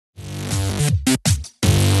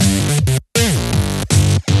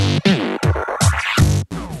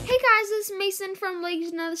Jason from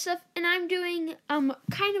Legosandotherstuff, and I'm doing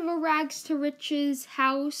kind of a rags to riches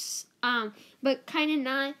house, but kind of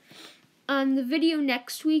not. The video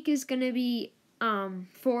next week is gonna be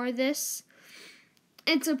for this.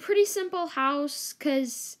 It's a pretty simple house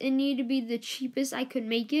because it needed to be the cheapest I could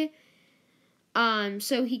make it,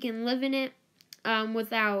 so he can live in it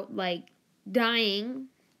without like dying.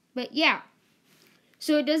 But yeah,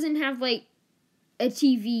 so it doesn't have like a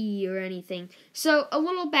TV or anything. So a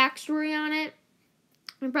little backstory on it.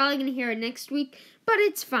 I'm probably gonna hear it next week, but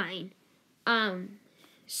it's fine.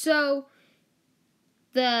 So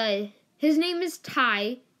his name is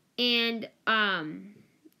Ty, and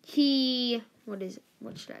he what is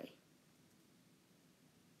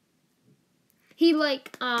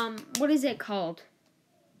it called?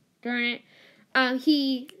 Darn it.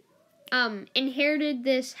 He inherited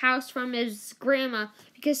this house from his grandma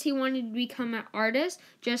because he wanted to become an artist,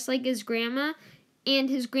 just like his grandma. And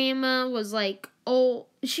his grandma was like old.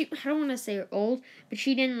 I don't want to say old, but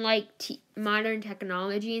she didn't like modern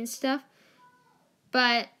technology and stuff.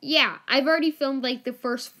 But yeah, I've already filmed like the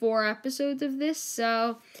first 4 episodes of this,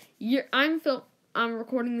 so I'm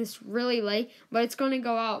recording this really late, but it's going to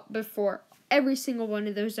go out before every single one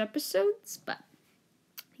of those episodes. But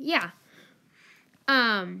yeah. But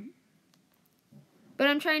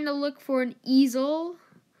I'm trying to look for an easel.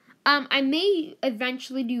 I may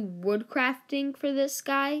eventually do wood crafting for this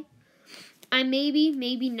guy.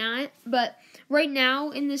 Maybe not. But right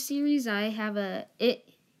now in the series, I have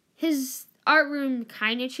his art room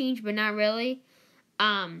kind of changed, but not really.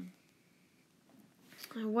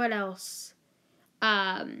 What else?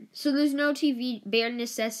 So there's no TV, bare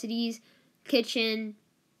necessities, kitchen,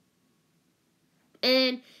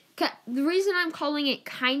 and the reason I'm calling it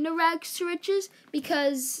kinda rags to riches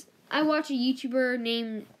because I watch a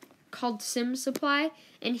YouTuber called Sim Supply,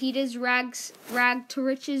 and he does rag to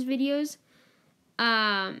riches videos.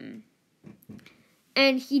 And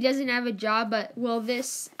he doesn't have a job, but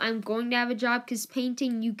I'm going to have a job because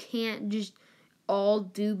painting you can't just all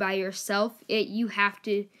do by yourself. You have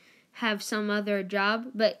to have some other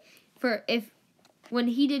job. But when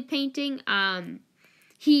he did painting,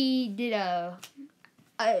 he did a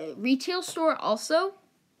retail store also,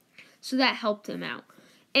 so that helped him out.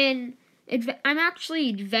 And I'm actually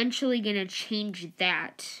eventually gonna change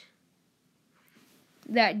that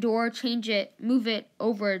door, move it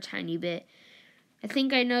over a tiny bit. I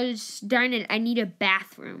think I noticed, darn it, I need a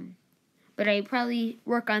bathroom, but I probably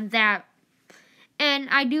work on that. And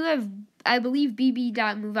I do have, I believe,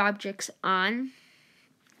 bb.moveobjects on,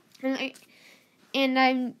 and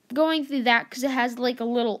I'm going through that because it has like a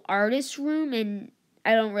little artist room, and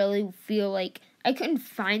I don't really feel like I couldn't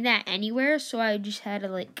find that anywhere, so I just had to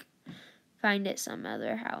like find it some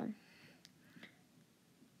other how.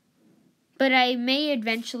 But I may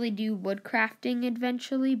eventually do wood crafting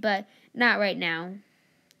eventually, but not right now.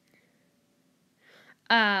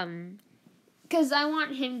 Because I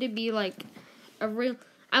want him to be like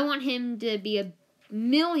I want him to be a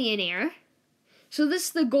millionaire. So this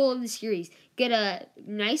is the goal of the series. Get a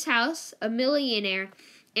nice house, a millionaire,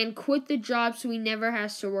 and quit the job so he never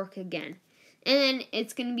has to work again. And then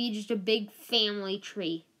it's going to be just a big family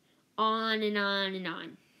tree. On and on and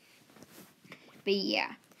on. But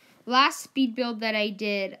yeah. Last speed build that I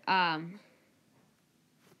did, I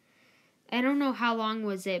don't know how long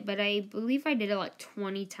was it, but I believe I did it like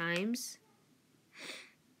 20 times.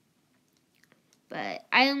 But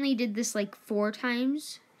I only did this like 4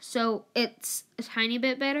 times, so it's a tiny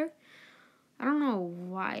bit better. I don't know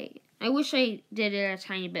why. I wish I did it a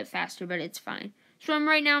tiny bit faster, but it's fine. So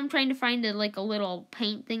right now I'm trying to find a little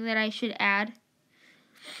paint thing that I should add.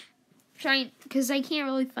 Because I can't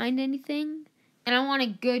really find anything. And I want a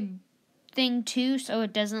good thing too, so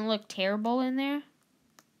it doesn't look terrible in there.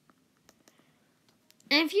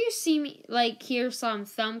 And if you see me, hear some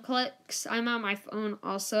thumb clicks, I'm on my phone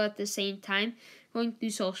also at the same time, going through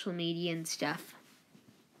social media and stuff.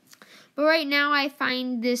 But right now I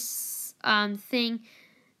find this thing,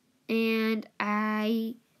 and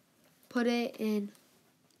I put it in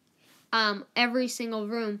every single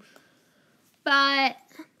room. But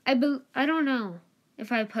I don't know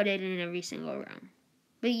if I put it in every single room.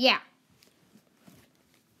 But yeah.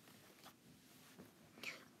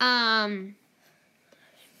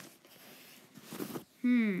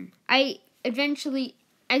 I eventually,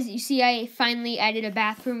 as you see, I finally added a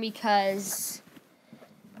bathroom because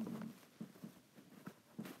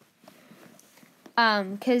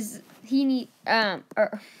he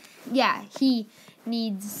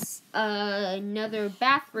needs another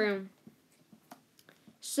bathroom.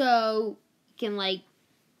 So, you can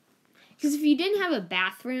because if you didn't have a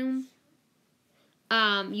bathroom,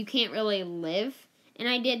 you can't really live. And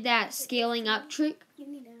I did that scaling up trick. You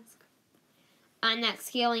need to ask. On that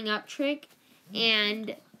scaling up trick,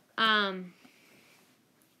 and I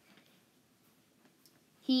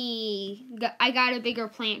got a bigger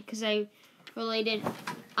plant because I really didn't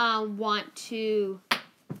want to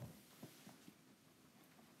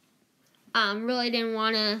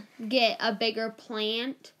get a bigger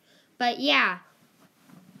plant, but yeah.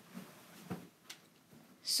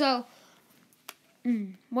 So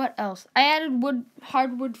what else? I added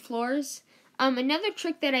hardwood floors. Another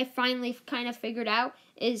trick that I finally kind of figured out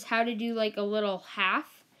is how to do like a little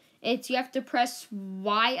half. You have to press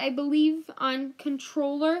Y, I believe, on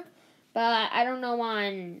controller, but I don't know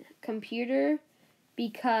on computer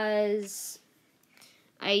because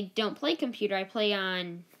I don't play computer. I play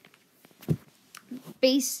on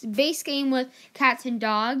base game with cats and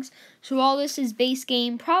dogs. So all this is base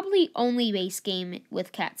game, probably only base game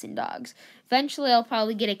with cats and dogs. Eventually, I'll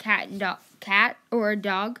probably get a cat or a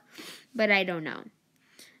dog, but I don't know.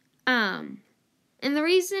 And the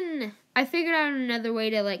reason I figured out another way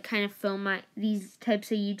to like kind of film these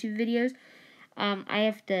types of YouTube videos.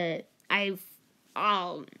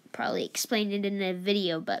 I'll probably explain it in a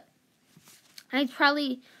video, but I'd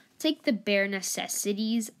probably take the bare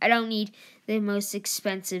necessities. I don't need the most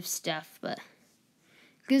expensive stuff, but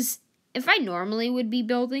because if I normally would be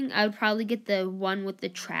building, I would probably get the one with the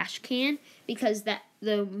trash can, because the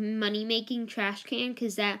money-making trash can,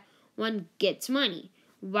 because that one gets money.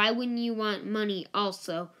 Why wouldn't you want money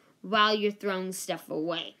also while you're throwing stuff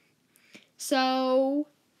away? So,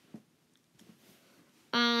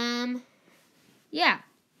 yeah.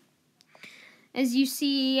 As you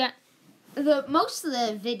see, most of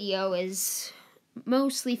the video is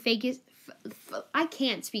mostly focused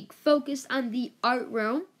on the art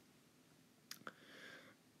room.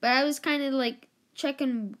 But I was kind of like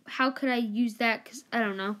checking how could I use that, because I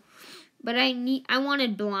don't know. But I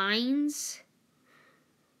wanted blinds.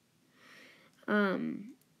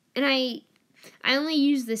 And I only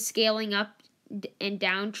used the scaling up and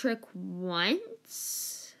down trick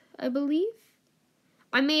once, I believe.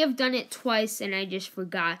 I may have done it twice and I just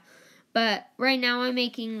forgot. But right now I'm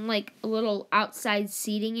making like a little outside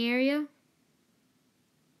seating area.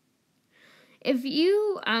 If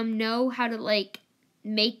you know how to like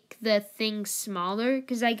make the thing smaller,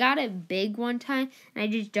 because I got it big one time and I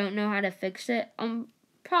just don't know how to fix it, I'll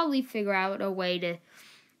probably figure out a way to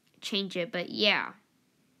change it, but yeah.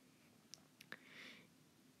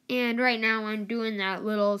 And right now I'm doing that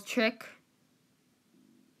little trick.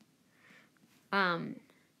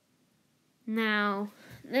 Now,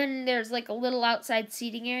 then there's like a little outside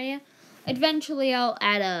seating area. Eventually I'll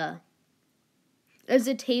add as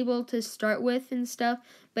a table to start with and stuff,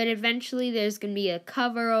 but eventually there's going to be a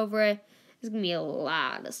cover over it. There's going to be a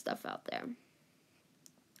lot of stuff out there.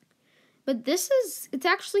 But it's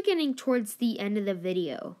actually getting towards the end of the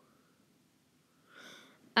video.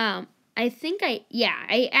 I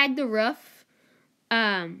add the roof.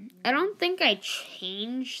 I don't think I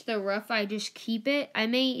change the roof. I just keep it. I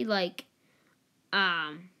may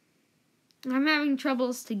I'm having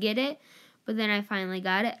troubles to get it, but then I finally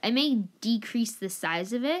got it. I may decrease the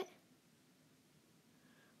size of it.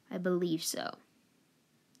 I believe so.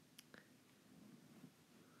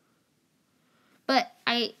 But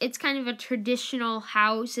it's kind of a traditional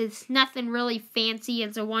house. It's nothing really fancy.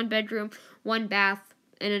 It's a 1-bedroom, 1 bath,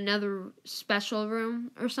 and another special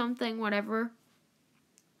room or something, whatever.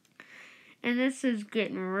 And this is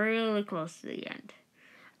getting really close to the end.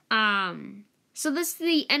 So this is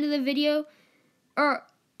the end of the video.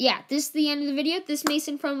 This is the end of the video. This is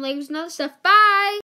Mason from Legosandotherstuff. Bye!